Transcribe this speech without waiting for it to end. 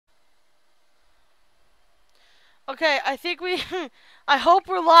Okay, I think we... I hope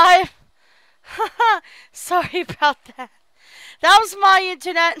we're live. Sorry about that. That was my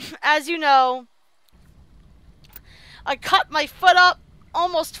internet, as you know. I cut my foot up,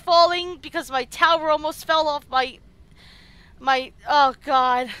 almost falling, because my tower almost fell off my... Oh,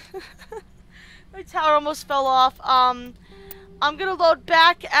 God. My tower almost fell off. I'm gonna load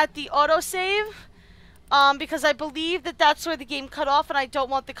back at the autosave. Because I believe that that's where the game cut off, and I don't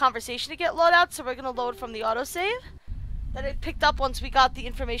want the conversation to get loaded out, so we're gonna load from the autosave that it picked up once we got the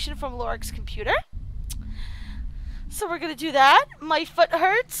information from Lorik's computer. So we're gonna do that. My foot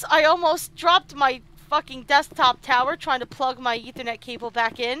hurts. I almost dropped my fucking desktop tower trying to plug my Ethernet cable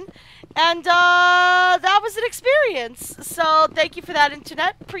back in. And, that was an experience. So, thank you for that,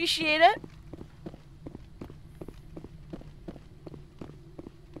 internet. Appreciate it.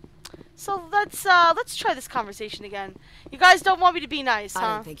 So, let's try this conversation again. You guys don't want me to be nice, huh?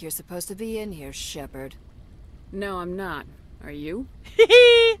 I don't think you're supposed to be in here, Shepard. No, I'm not. Are you?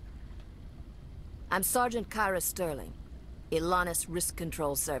 I'm Sergeant Kyra Sterling, Ilanis Risk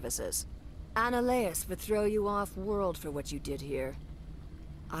Control Services. Annaleus would throw you off-world for what you did here.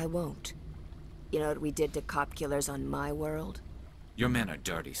 I won't. You know what we did to cop killers on my world? Your men are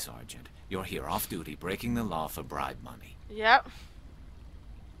dirty, Sergeant. You're here off-duty, breaking the law for bribe money. Yep.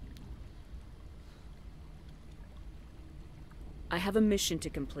 I have a mission to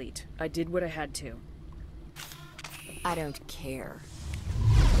complete. I did what I had to. I don't care.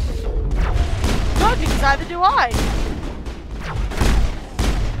 Good, because either do I.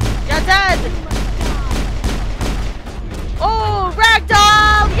 You're dead. Oh,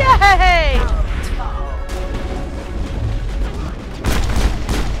 ragdoll! Yay!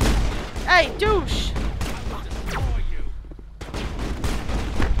 Hey, douche!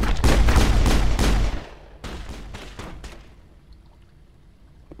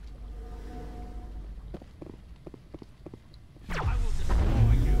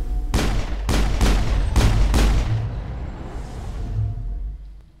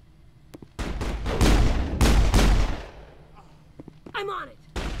 I'm on it.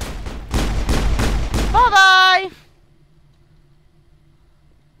 Bye-bye!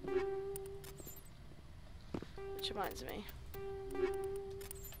 Which reminds me.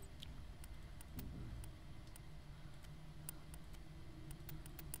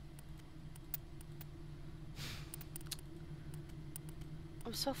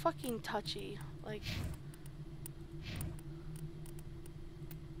 I'm so fucking touchy. Like...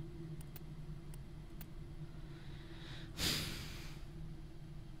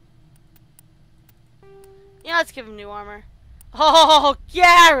 Yeah, let's give him new armor. Oh,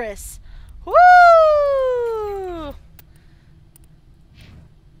 Garrus! Woo!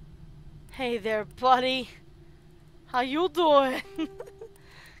 Hey there, buddy. How you doing?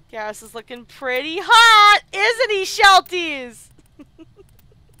 Garrus is looking pretty hot, isn't he, Shelties?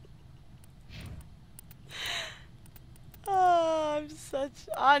 Oh, I'm such...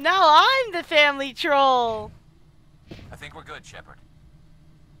 Oh, now I'm the family troll. I think we're good, Shepard.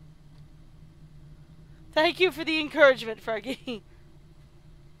 Thank you for the encouragement, Fergie.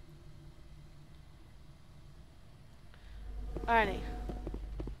 Alrighty.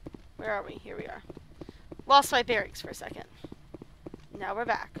 Where are we? Here we are. Lost my bearings for a second. Now we're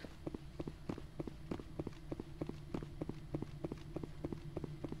back.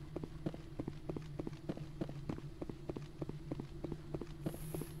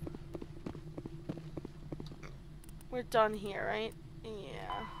 We're done here, right?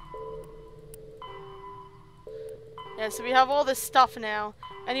 Yeah. Yeah, so we have all this stuff now.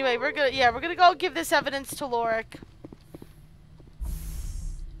 Anyway, we're gonna go give this evidence to Lorik.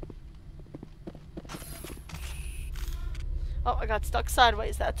 Oh, I got stuck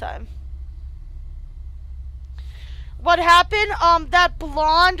sideways that time. What happened? That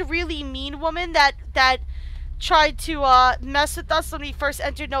blonde, really mean woman that tried to mess with us when we first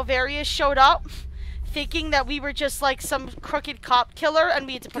entered Novaria showed up, thinking that we were just like some crooked cop killer, and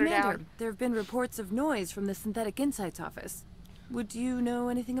we had to put her down. There have been reports of noise from the Synthetic Insights office. Would you know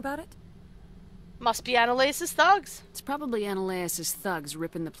anything about it? Must be Annaleus' thugs. It's probably Annaleus' thugs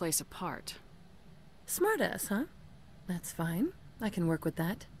ripping the place apart. Smartass, huh? That's fine. I can work with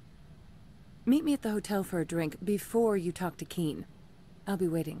that. Meet me at the hotel for a drink before you talk to Keen. I'll be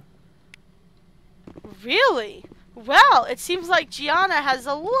waiting. Really? Well, it seems like Gianna has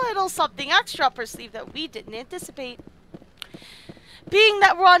a little something extra up her sleeve that we didn't anticipate. Being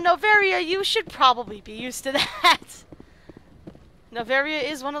that we're on Novaria, you should probably be used to that. Novaria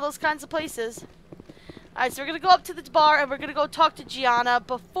is one of those kinds of places. Alright, so we're gonna go up to the bar and we're gonna go talk to Gianna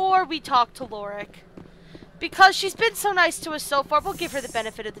before we talk to Lorik. Because she's been so nice to us so far, we'll give her the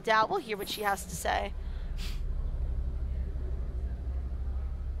benefit of the doubt. We'll hear what she has to say.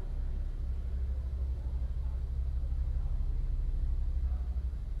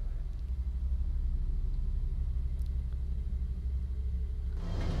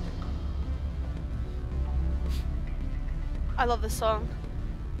 I love this song.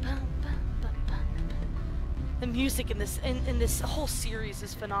 The music in this whole series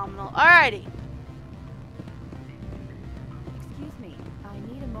is phenomenal. Alrighty. Excuse me, I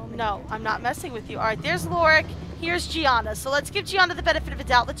need a moment. No, I'm not messing with you. Alright, there's Lorik. Here's Gianna. So let's give Gianna the benefit of the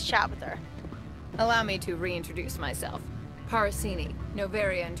doubt. Let's chat with her. Allow me to reintroduce myself. Parasini,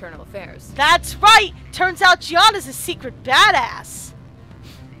 Novaria Internal Affairs. That's right! Turns out Gianna's a secret badass.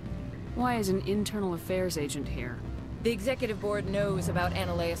 Why is an internal affairs agent here? The executive board knows about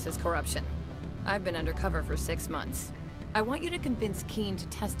Ananias' corruption. I've been undercover for 6 months. I want you to convince Keen to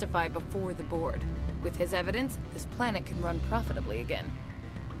testify before the board. With his evidence, this planet can run profitably again.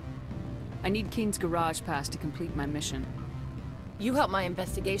 I need Keen's garage pass to complete my mission. You help my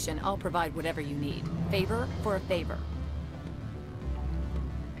investigation, I'll provide whatever you need. Favor for a favor.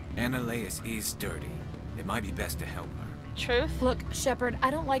 Ananias is dirty. It might be best to help her. Truth? Look, Shepard,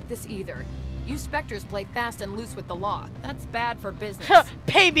 I don't like this either. You Spectres play fast and loose with the law. That's bad for business.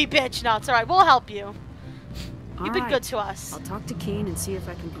 Pay me, bitch! No, it's alright. We'll help you. You've been good to us. I'll talk to Keen and see if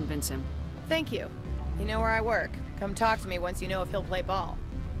I can convince him. Thank you. You know where I work. Come talk to me once you know if he'll play ball.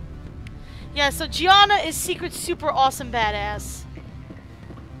 Yeah, so Gianna is secret super awesome badass.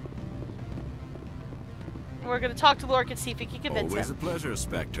 We're gonna talk to Lorik and see if we can convince Always him. a pleasure,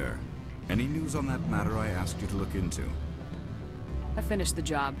 Spectre. Any news on that matter I asked you to look into? I finished the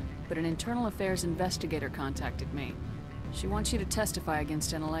job, but an internal affairs investigator contacted me. She wants you to testify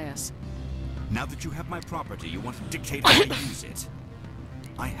against Ananias. Now that you have my property, you want to dictate how I use it.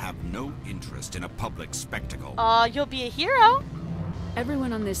 I have no interest in a public spectacle. You'll be a hero.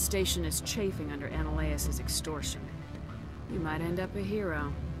 Everyone on this station is chafing under Ananias' extortion. You might end up a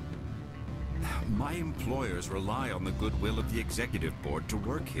hero. My employers rely on the goodwill of the executive board to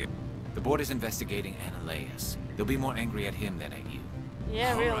work here. The board is investigating Ananias. They'll be more angry at him than at you.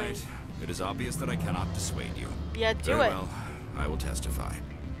 Yeah, All really. right. It is obvious that I cannot dissuade you. Yeah, do Very it. well. I will testify.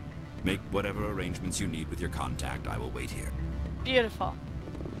 Make whatever arrangements you need with your contact. I will wait here. Beautiful.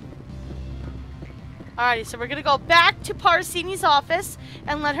 Alrighty, so we're gonna go back to Parasini's office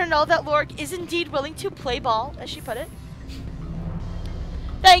and let her know that Lorik is indeed willing to play ball, as she put it.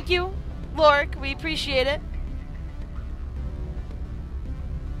 Thank you, Lorik. We appreciate it.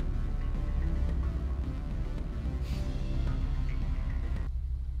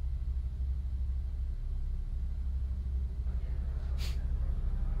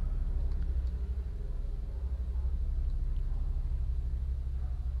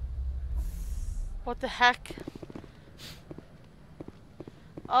 What the heck?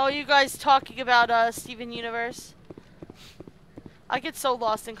 Oh, you guys talking about Steven Universe? I get so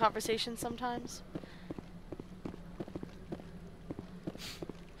lost in conversation sometimes.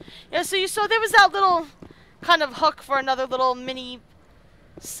 Yeah, so you saw there was that little kind of hook for another little mini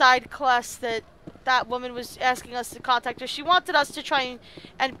side quest that woman was asking us to contact her. She wanted us to try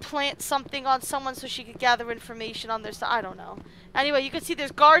and plant something on someone so she could gather information on their side. I don't know. Anyway, you can see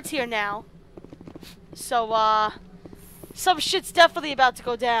there's guards here now. So, some shit's definitely about to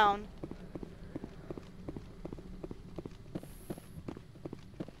go down.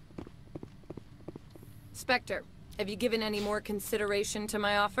 Spectre, have you given any more consideration to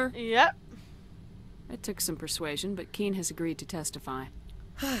my offer? Yep. It took some persuasion, but Keen has agreed to testify.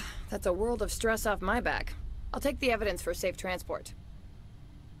 That's a world of stress off my back. I'll take the evidence for safe transport.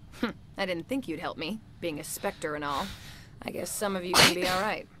 I didn't think you'd help me, being a Spectre and all. I guess some of you can be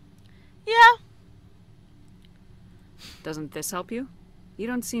alright. Yeah. Doesn't this help you? You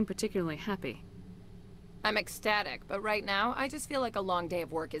don't seem particularly happy. I'm ecstatic, but right now, I just feel like a long day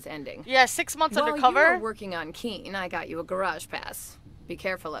of work is ending. Yeah, 6 months While you undercover. were working on Keen, I got you a garage pass. Be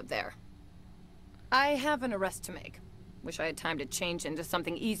careful up there. I have an arrest to make. Wish I had time to change into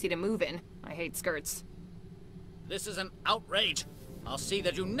something easy to move in. I hate skirts. This is an outrage. I'll see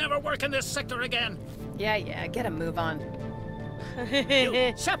that you never work in this sector again. Yeah, get a move on.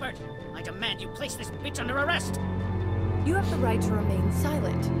 You, Shepard! I demand you place this bitch under arrest. You have the right to remain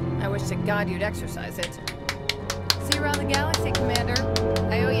silent. I wish to God you'd exercise it. See you around the galaxy, Commander.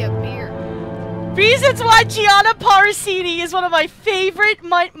 I owe you a beer. Reasons why Gianna Parasini is one of my favorite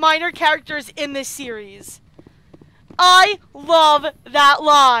minor characters in this series. I love that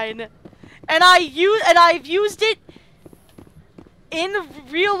line, and I've used it in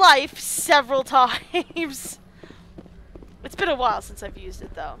real life several times. It's been a while since I've used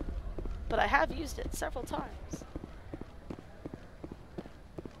it though, but I have used it several times.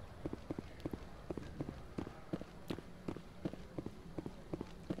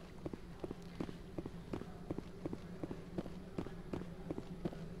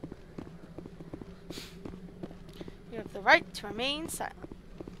 You have the right to remain silent.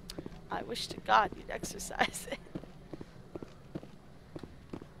 I wish to God you'd exercise it.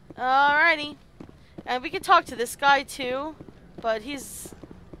 Alrighty. And we can talk to this guy too, but he's,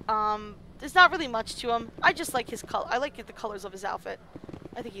 there's not really much to him. I just like his color. I like the colors of his outfit.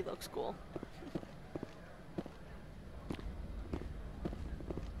 I think he looks cool.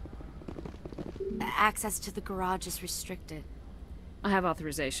 Access to the garage is restricted. I have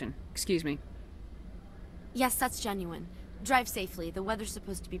authorization. Excuse me. Yes, that's genuine. Drive safely. The weather's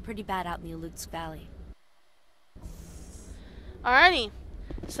supposed to be pretty bad out in the Alutsk Valley. Alrighty.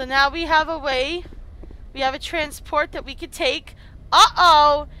 So now we have a way. We have a transport that we could take.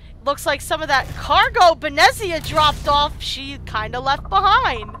 Uh-oh! Looks like some of that cargo Benezia dropped off, she kind of left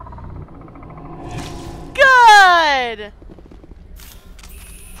behind. Good!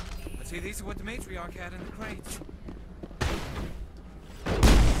 Let's see, these are what the matriarch had in the crates.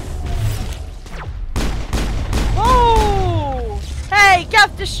 Whoa! Hey,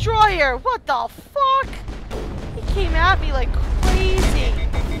 Geth Destroyer! What the fuck? He came at me like crazy.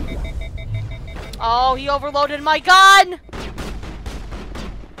 Oh, he overloaded my gun!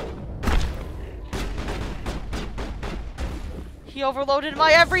 He overloaded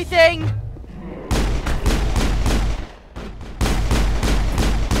my everything!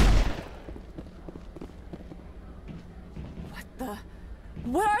 What the?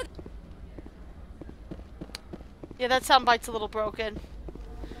 What are... Yeah, that soundbite's a little broken.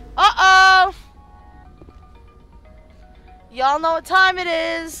 Uh-oh! Y'all know what time it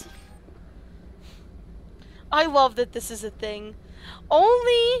is. I love that this is a thing.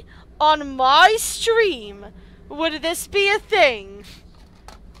 Only on my stream would this be a thing.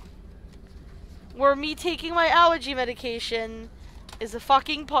 Where me taking my allergy medication is a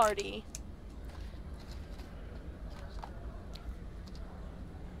fucking party.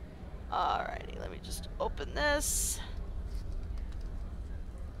 Alrighty, let me just open this.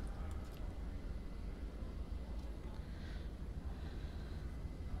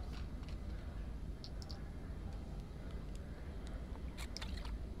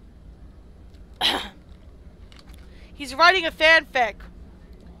 He's writing a fanfic.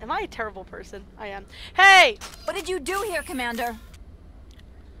 Am I a terrible person? I am. Hey! What did you do here, Commander?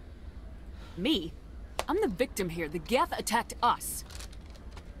 Me? I'm the victim here. The Geth attacked us.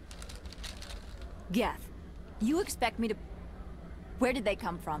 Geth, you expect me to... Where did they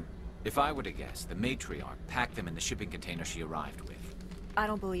come from? If I were to guess, the matriarch packed them in the shipping container she arrived with. I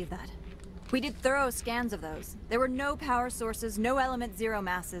don't believe that. We did thorough scans of those. There were no power sources, no element zero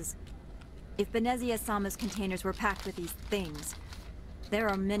masses. If Benezia Sama's containers were packed with these things, there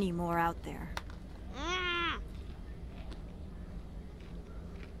are many more out there.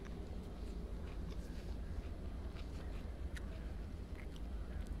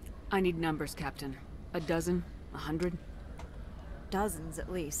 I need numbers, Captain. A dozen? 100? Dozens,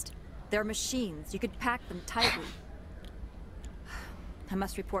 at least. They're machines. You could pack them tightly. I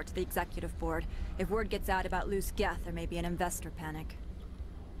must report to the executive board. If word gets out about loose Geth, there may be an investor panic.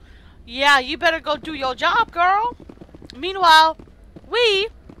 Yeah, you better go do your job, girl. Meanwhile, we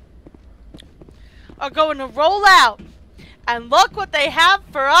are going to roll out. And look what they have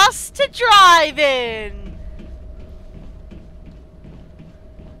for us to drive in.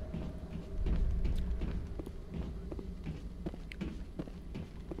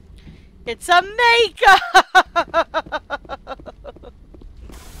 It's a makeup.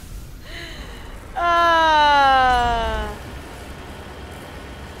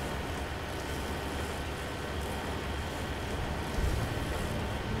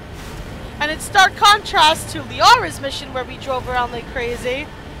 And in stark contrast to Liara's mission where we drove around like crazy.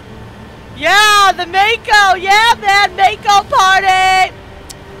 Yeah, the Mako! Yeah, man, Mako party!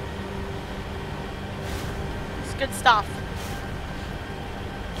 It's good stuff.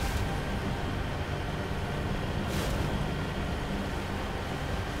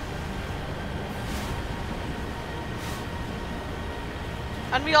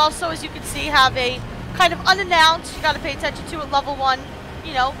 And we also, as you can see, have a kind of unannounced, you gotta pay attention to it, level 1,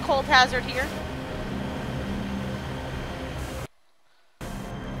 you know, cold hazard here.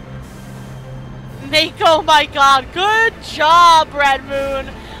 Mako, oh my god, good job, Red Moon.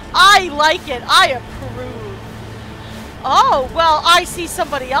 I like it, I approve. Oh, well, I see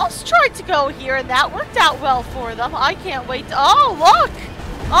somebody else tried to go here and that worked out well for them. I can't wait to, oh, look.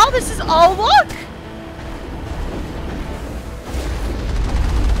 Oh, this is, oh, look.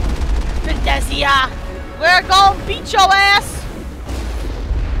 Benezia, we're gonna beat your ass.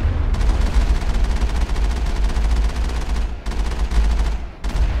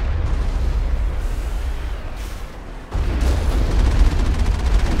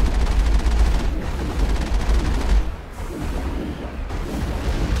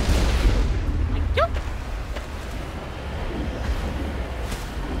 Thank you.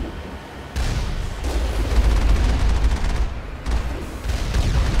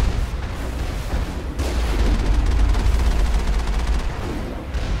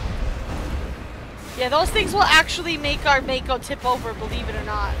 Yeah, those things will actually make our Mako tip over, believe it or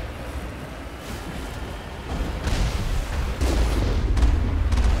not.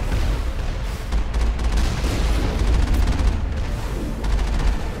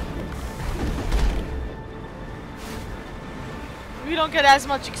 We don't get as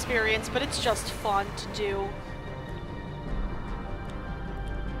much experience, but it's just fun to do.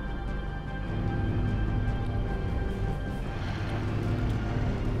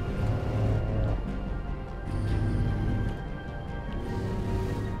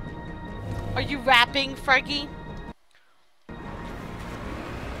 Are you rapping, Freggy?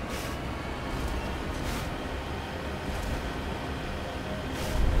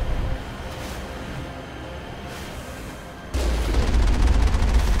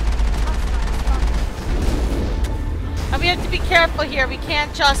 And we have to be careful here. We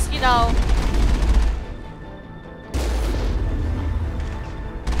can't just, you know...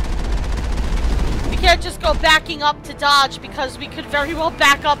 We can't just go backing up to dodge because we could very well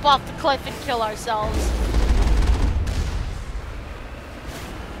back up off the cliff and kill ourselves.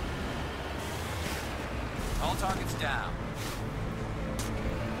 All targets down.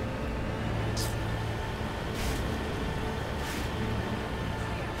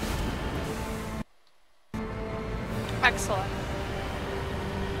 Excellent.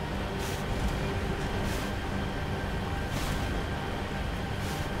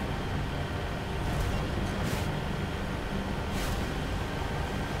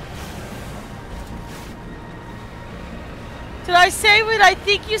 Did I say what I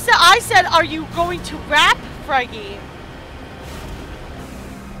think you said? I said, are you going to rap, Freggy?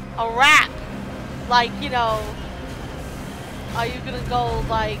 A rap. Like, you know, are you gonna go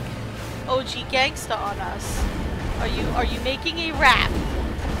like OG gangsta on us? Are you making a rap?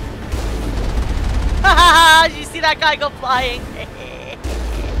 Haha, did you see that guy go flying?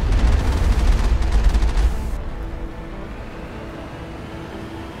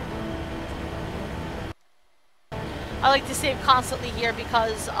 I like to save constantly here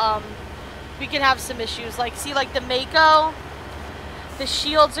because we can have some issues. Like, see, like the Mako, the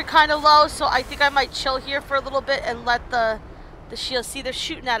shields are kind of low, so I think I might chill here for a little bit and let the shields. See, they're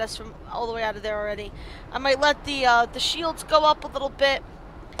shooting at us from all the way out of there already. I might let the shields go up a little bit.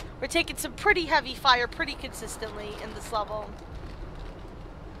 We're taking some pretty heavy fire pretty consistently in this level.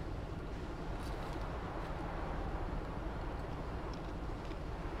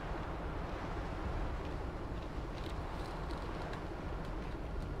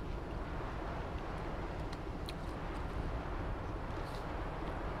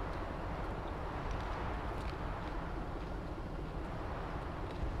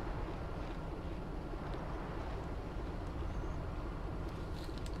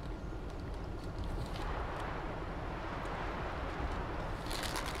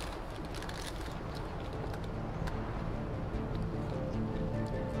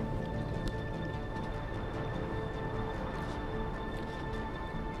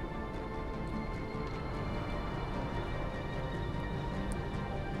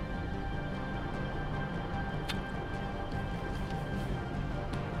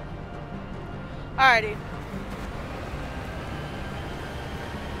 Alrighty.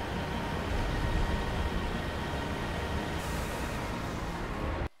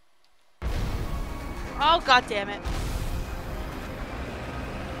 Oh, god damn it.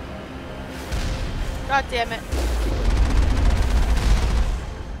 God damn it.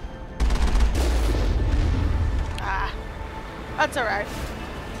 Ah. That's alright.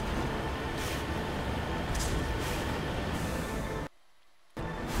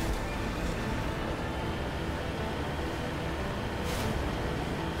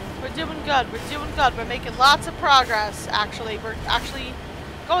 We're doing good. We're doing good. We're making lots of progress, actually. We're actually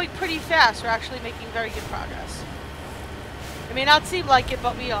going pretty fast. We're actually making very good progress. It may not seem like it,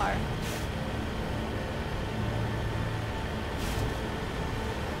 but we are.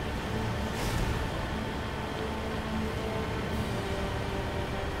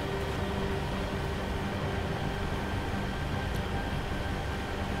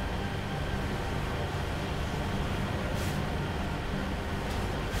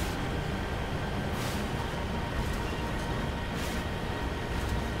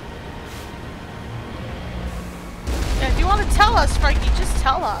 Tell us, Frankie, just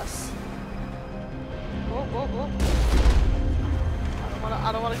tell us. Whoa, whoa, whoa.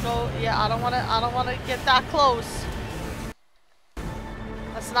 I don't wanna go, yeah, I don't wanna get that close.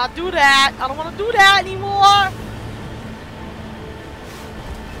 Let's not do that. I don't wanna do that anymore.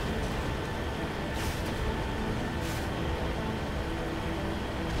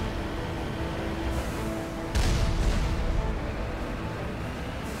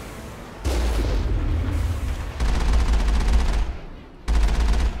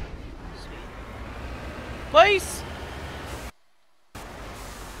 Peace!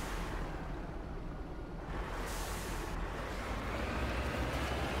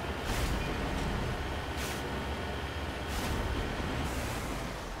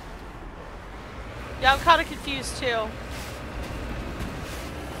 Yeah, I'm kind of confused too. Let's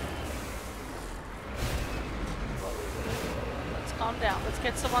calm down. Let's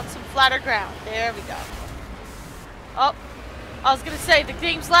get some on some flatter ground. There we go. Oh, I was gonna say the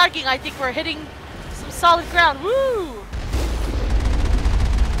game's lagging. I think we're hitting some solid ground. Woo!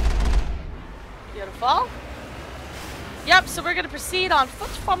 Beautiful. Yep. So we're gonna proceed on foot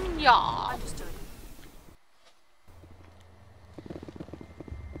from yard. Understood.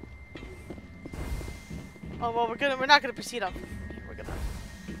 Oh well, we're not gonna proceed on.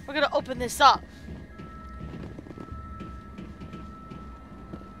 We're gonna open this up.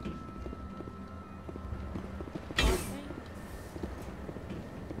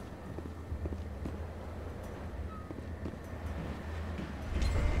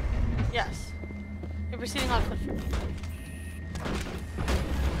 Yes. You're proceeding on foot.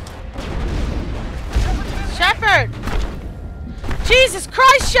 Shepherd! Jesus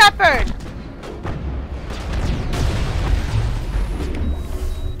Christ, Shepherd!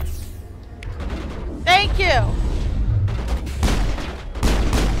 Thank you.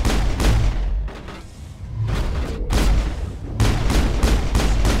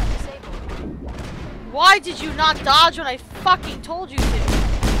 Why did you not dodge when I fucking told you to?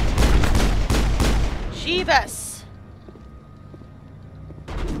 Jeebus.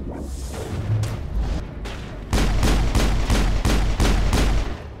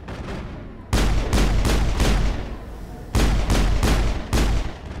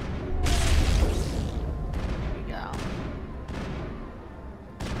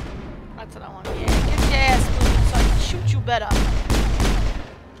 That's what I want. Yeah, get your ass moving so I can shoot you better.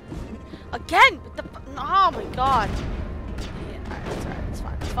 Again with the. Oh my god. Yeah, alright, that's alright. It's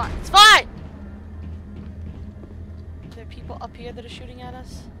fine. It's fine. It's fine! Are there people up here that are shooting at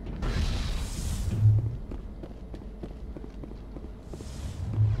us?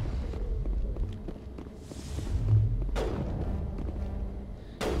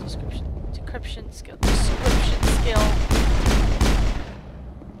 Decryption skill.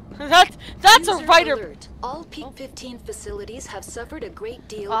 That's a writer. Alert. All Peak 15 facilities have suffered a great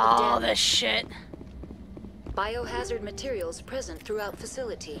deal of damage. Oh, this shit. Biohazard materials present throughout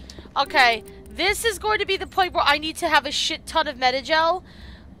facility. Okay, this is going to be the point where I need to have a shit ton of metagel.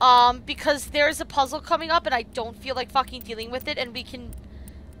 Because there's a puzzle coming up and I don't feel like fucking dealing with it, and we can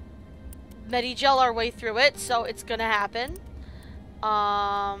metagel our way through it, so it's gonna happen.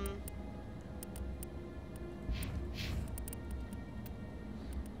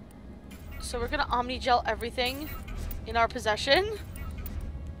 So we're gonna omni-gel everything in our possession.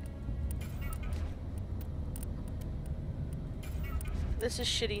 This is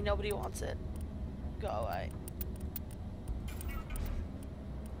shitty, nobody wants it. Go away.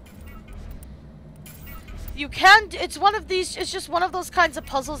 You can, it's one of these, it's just one of those kinds of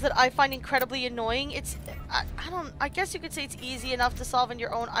puzzles that I find incredibly annoying. It's, I guess you could say it's easy enough to solve on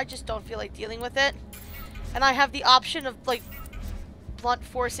your own. I just don't feel like dealing with it. And I have the option of, like, blunt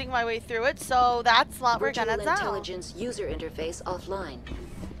forcing my way through it, so that's what we're gonna do. Virtual intelligence user interface offline.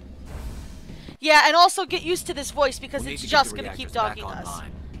 Yeah, and also get used to this voice because We'll it's need to get just the gonna keep reactors dogging back us.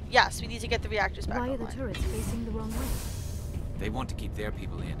 online. Yes, we need to get the reactors back Why are online. the turrets facing the wrong way? They want to keep their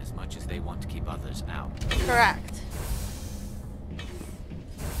people in as much as they want to keep others out. Correct.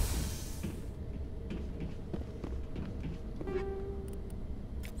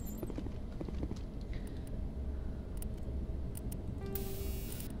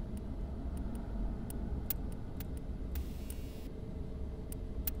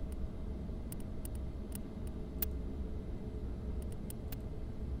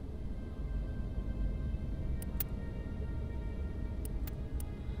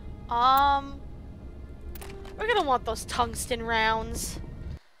 We're gonna want those tungsten rounds.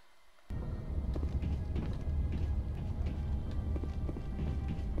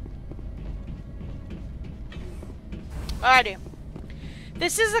 Alrighty.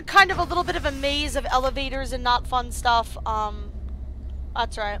 This is a kind of a little bit of a maze of elevators and not fun stuff.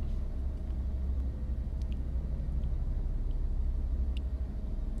 That's right.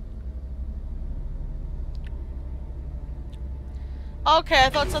 Okay, I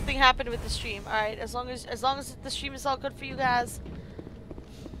thought something happened with the stream. All right, as long as the stream is all good for you guys.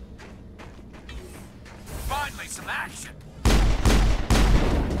 Finally, some action.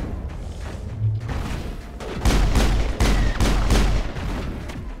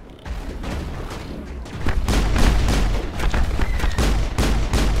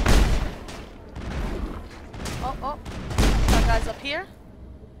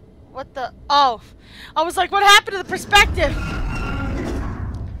 Oh. I was like, what happened to the perspective?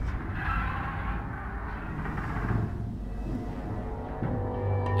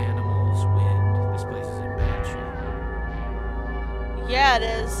 Animals, wind. This place is in bad shape. Yeah, it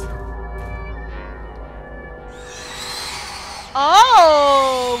is.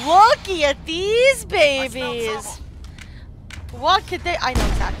 Oh, looky at these babies. What could they? I know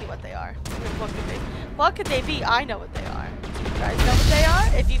exactly what they are. What could they be? I know what they are. Do you guys know what they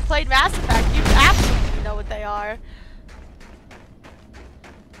are? If you played Mass Effect, you absolutely know what they are.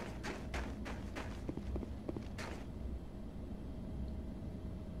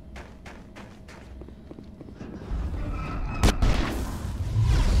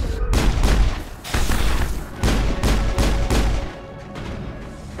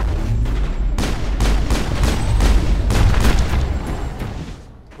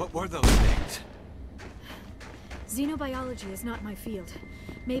 What were those things? Xenobiology is not my field.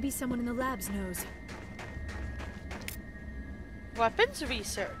 Maybe someone in the labs knows. Weapons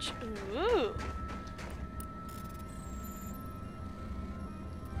research. Ooh.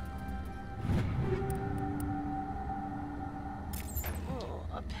 Oh,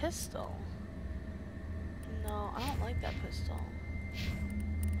 a pistol. No, I don't like that pistol.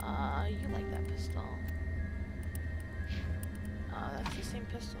 You like that pistol. That's the same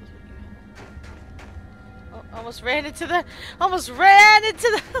pistol as what you have. Oh, almost ran into the oh my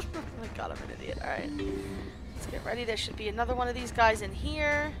god, I'm an idiot. Alright. Let's get ready. There should be another one of these guys in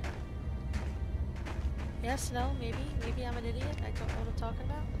here. Yes, no, maybe. Maybe I'm an idiot. I don't know what I'm talking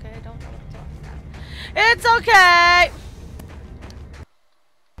about. Okay, I don't know what I'm talking about. It's okay!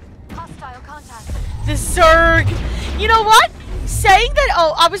 Hostile contact. The Zerg! You know what? Saying that,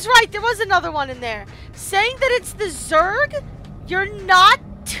 oh, I was right, there was another one in there. Saying that it's the Zerg, you're not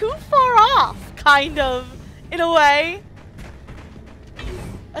too far off, kind of, in a way.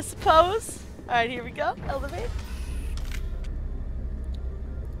 I suppose. Alright, here we go. Elevate.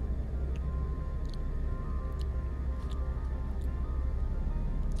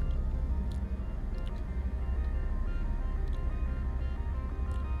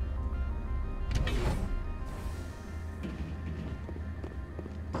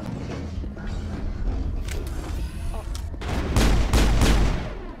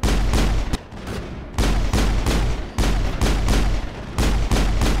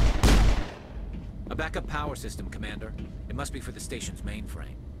 A backup power system, Commander. It must be for the station's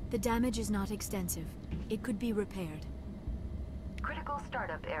mainframe. The damage is not extensive. It could be repaired. Critical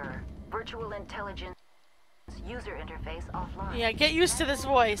startup error. Virtual intelligence user interface offline. Yeah, get used to this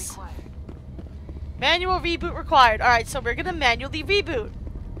voice. Manual reboot required. Alright, so we're gonna manually reboot.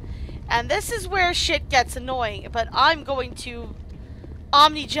 And this is where shit gets annoying, but I'm going to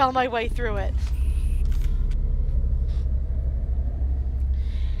omni-gel my way through it.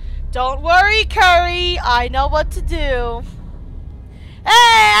 Don't worry, Curry. I know what to do.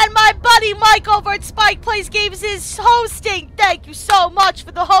 Hey, and my buddy Mike over at Spike Plays Games is hosting. Thank you so much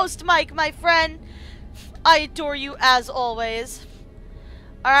for the host, Mike, my friend. I adore you as always.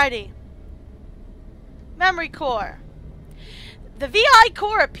 Alrighty. Memory core. The VI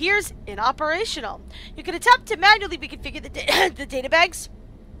core appears inoperational. You can attempt to manually reconfigure the databanks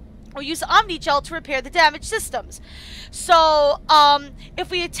or use Omni-Gel to repair the damaged systems. So,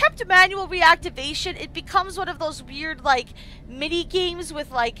 if we attempt manual reactivation, it becomes one of those weird, like, mini games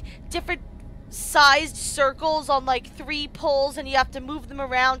with, like, different sized circles on, like, 3 poles, and you have to move them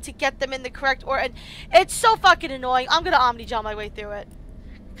around to get them in the correct order. And it's so fucking annoying. I'm gonna Omni-Gel my way through it.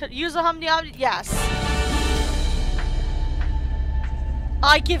 Could use a Omni? Yes.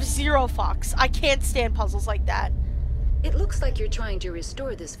 I give 0 fucks. I can't stand puzzles like that. It looks like you're trying to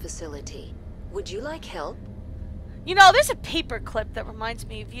restore this facility. Would you like help? You know, there's a paper clip that reminds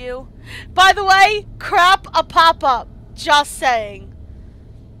me of you. By the way, crap a pop-up. Just saying.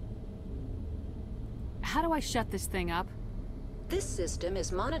 How do I shut this thing up? This system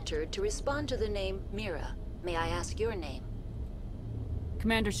is monitored to respond to the name Mira. May I ask your name?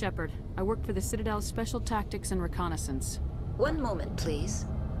 Commander Shepard. I work for the Citadel's Special Tactics and Reconnaissance. One moment, please.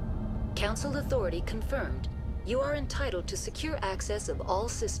 Council authority confirmed. You are entitled to secure access of all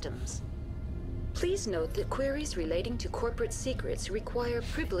systems. Please note that queries relating to corporate secrets require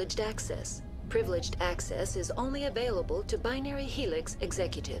privileged access. Privileged access is only available to Binary Helix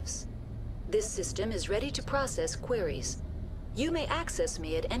executives. This system is ready to process queries. You may access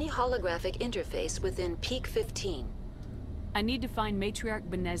me at any holographic interface within Peak 15. I need to find Matriarch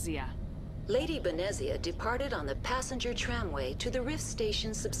Benezia. Lady Benezia departed on the passenger tramway to the Rift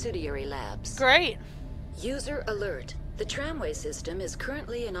Station subsidiary labs. Great. User alert. The tramway system is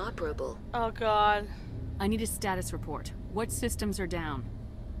currently inoperable. Oh god. I need a status report. What systems are down?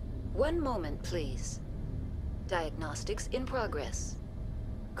 One moment, please. Diagnostics in progress.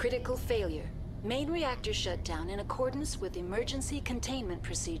 Critical failure. Main reactor shut down in accordance with emergency containment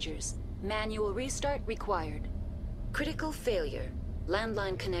procedures. Manual restart required. Critical failure.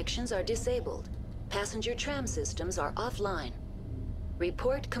 Landline connections are disabled. Passenger tram systems are offline.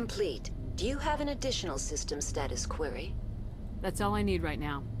 Report complete. Do you have an additional system status query? That's all I need right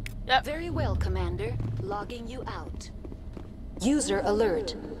now. Yep. Very well, Commander. Logging you out. User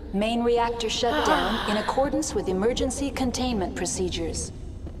alert. Main reactor shut down in accordance with emergency containment procedures.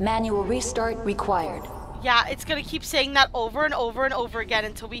 Manual restart required. Yeah, it's gonna keep saying that over and over and over again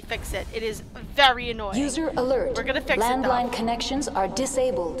until we fix it. It is very annoying. User alert. We're gonna fix it, Landline though. connections are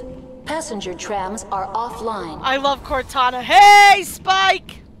disabled. Passenger trams are offline. I love Cortana. Hey,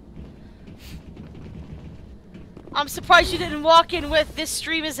 Spike! I'm surprised you didn't walk in with "this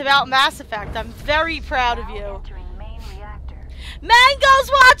stream is about Mass Effect." I'm very proud of you. Entering main reactor.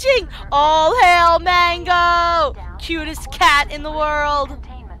 Mango's watching! All hail Mango! Cutest cat in the world.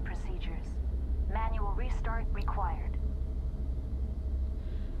 Containment procedures. Manual restart required.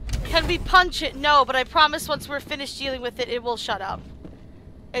 Can we punch it? No, but I promise once we're finished dealing with it, it will shut up.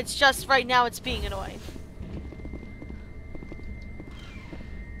 It's just right now it's being annoying.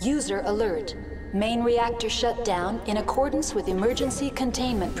 User alert. Main reactor shut down in accordance with emergency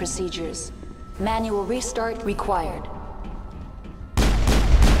containment procedures. Manual restart required.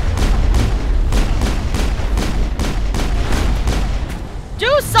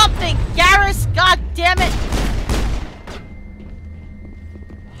 Do something, Garrus! God damn it!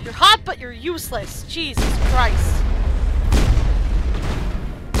 You're hot, but you're useless. Jesus Christ.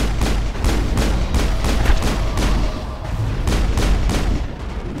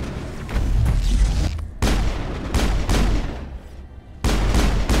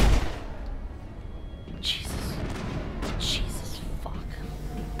 Jesus, fuck.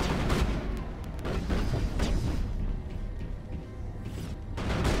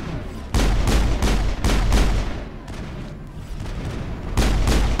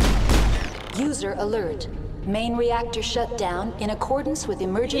 User alert. Main reactor shut down in accordance with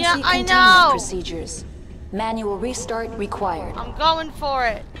emergency Yeah, I containment know. procedures. Manual restart required. I'm going for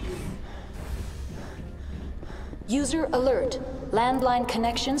it. User alert. Landline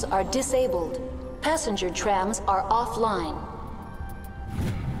connections are disabled. Passenger trams are offline.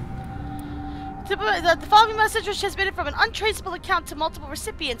 The following message was transmitted from an untraceable account to multiple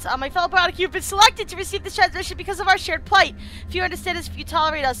recipients. My fellow Biotic, you've been selected to receive this transmission because of our shared plight. If you understand us, if you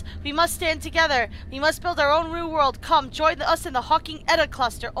tolerate us, we must stand together. We must build our own new world. Come, join us in the Hawking Edda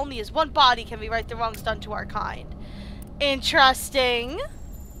cluster. Only as one body can we right the wrongs done to our kind. Interesting.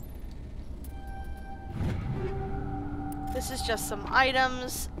 This is just some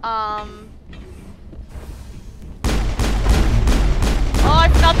items. Oh, I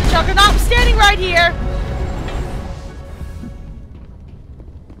forgot the Juggernaut. I'm standing right here.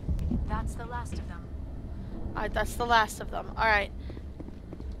 That's the last of them. Alright, that's the last of them. Alright.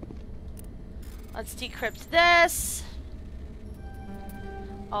 Let's decrypt this.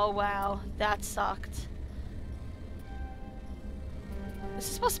 Oh, wow. That sucked. This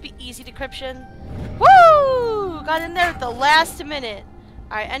is supposed to be easy decryption. Woo! Got in there at the last minute.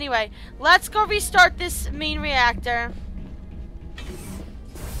 Alright, anyway. Let's go restart this main reactor.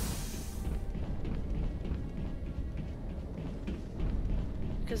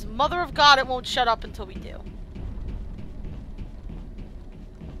 Because Mother of God, it won't shut up until we do.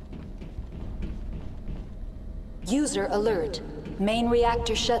 User alert. Main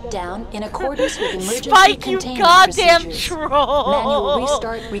reactor shut down in accordance with emergency Spike, you containment goddamn procedures. troll! Manual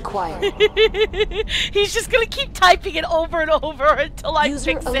restart required. He's just gonna keep typing it over and over until I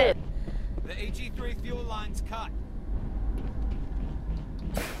User fix alert. it. The AG3 fuel line's cut.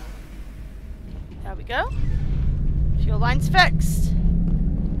 There we go. Fuel line's fixed.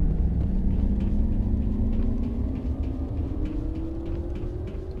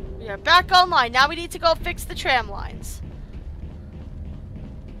 We are back online. Now we need to go fix the tram lines.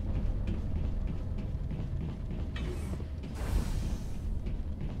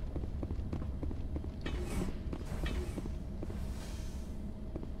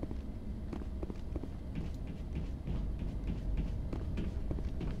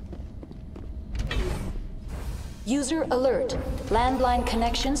 User alert. Landline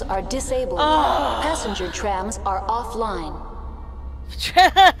connections are disabled. Passenger trams are offline.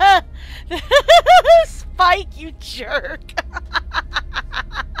 Spike, you jerk.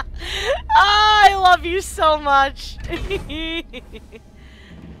 I love you so much. I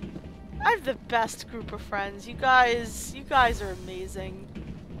have the best group of friends. You guys are amazing.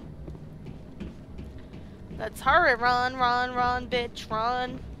 Let's hurry, run, bitch,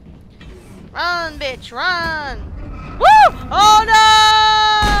 run. Run, bitch, run! Woo! Oh no!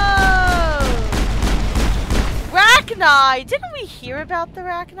 Rachni! Didn't we hear about the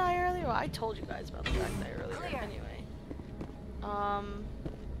Rachni earlier? Well, I told you guys about the Rachni earlier. Clear. Anyway.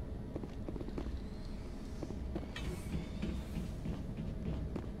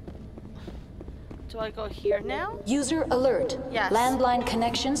 Do I go here now? User alert. Yes. Landline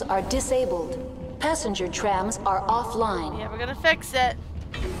connections are disabled. Passenger trams are offline. Yeah, we're gonna fix it.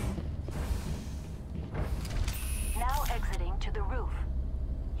 Now exiting to the roof.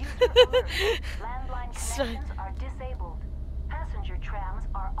 User alert. Landline connections are disabled. Passenger trams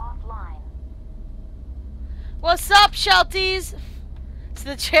are offline. What's up, Shelties? So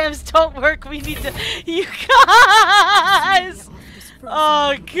the trams don't work. We need to. You guys!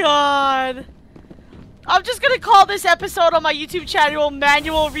 Oh, God. I'm just gonna call this episode on my YouTube channel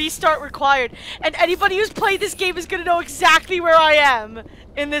Manual Restart Required. And anybody who's played this game is gonna know exactly where I am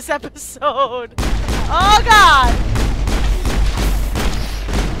in this episode. Oh, God!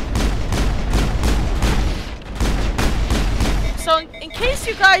 So, in case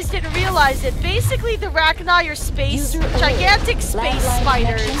you guys didn't realize it, basically the Rachni are gigantic space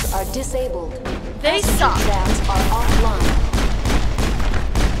spiders. Are disabled. They suck. Trams are offline.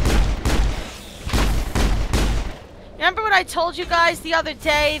 Remember what I told you guys the other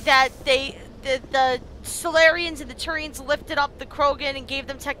day that the Solarians and the Turians lifted up the Krogan and gave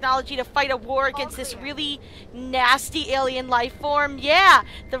them technology to fight a war against this really nasty alien life form? Yeah,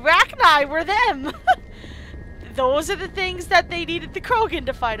 the Rachni were them. Those are the things that they needed the Krogan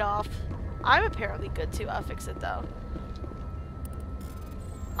to fight off. I'm apparently good too. I'll fix it though.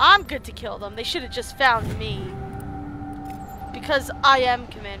 I'm good to kill them. They should have just found me. Because I am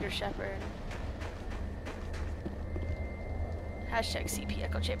Commander Shepard. Hashtag CP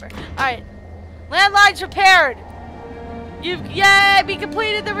Echo Chamber. Alright. Landlines repaired! Yay! We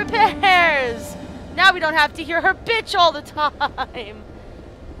completed the repairs! Now we don't have to hear her bitch all the time.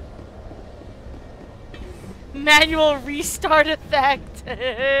 Manual restart effect.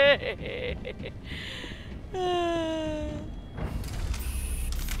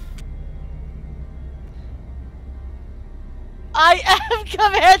 I am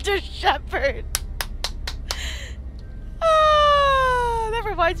Commander Shepard. That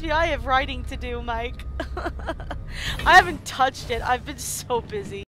reminds me, I have writing to do, Mike. I haven't touched it. I've been so busy.